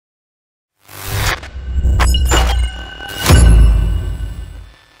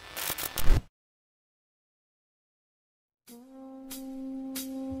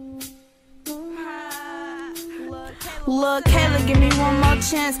Lil Kayla, give me one more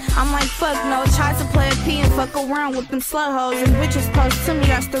chance. I'm like, fuck no. Tried to play a P and fuck around with them slut hoes. And bitches close to me,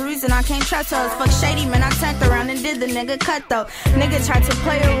 that's the reason I can't trust hoes. Fuck shady, man, I turned around and did the nigga cut though. Nigga tried to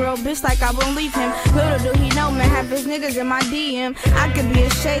play a real bitch like I won't leave him. Little do he know, man, half his niggas in my DM. I could be a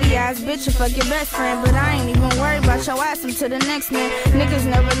shady ass bitch and fuck your best friend, but I ain't even worried about your ass until the next man. Niggas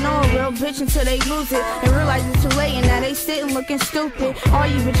never know a real bitch until they lose it and realize it's too late and now they sitting looking stupid. All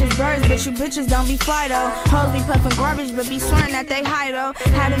you bitches birds, but you bitches don't be fly though. Hoes be puffin' garbage, but be swearing that they high though.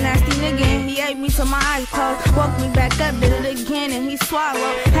 Had a nasty nigga and he ate me till my eyes closed. Woke me back up, did it again and he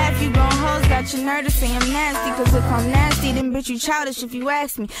swallowed. Half you grown hoes got your nerve to say I'm nasty, cause if I'm nasty, then bitch you childish if you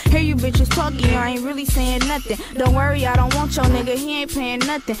ask me. Hear you bitches talking, I ain't really saying nothing. Don't worry, I don't want your nigga, he ain't paying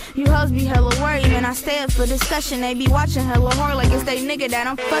nothing. You hoes be hella worried, man, I stay up for discussion. They be watching hella horror like it's they nigga that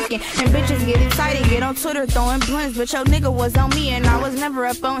I'm fucking. And bitches get excited, get on Twitter throwing blends, but your nigga was on me and I was never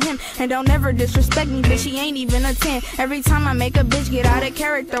up on him. And don't ever disrespect me, bitch, he ain't even a 10. Every time I make a bitch get out of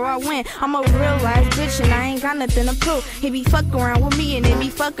character, I win. I'm a real life bitch and I ain't got nothing to prove. He be fucking around with me and they be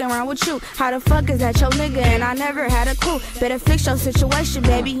fucking around with you. How the fuck is that your nigga and I never had a clue? Better fix your situation,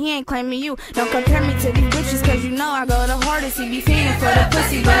 baby, he ain't claiming you. Don't compare me to these bitches, cause you know I go the hardest. He be fiending for the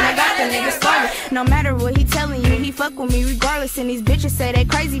pussy, but I got the nigga started. No matter what he telling you, he fuck with me regardless. And these bitches say they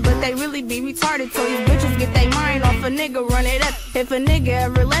crazy, but they really be retarded. So these bitches get their mind off a nigga, run it up. If a nigga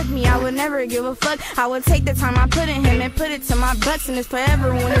ever left me, I would never give a fuck. I would take the time I put in him and put it to my butts, and it's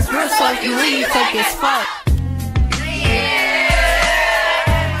forever when it's real. So if you leave, take his fault.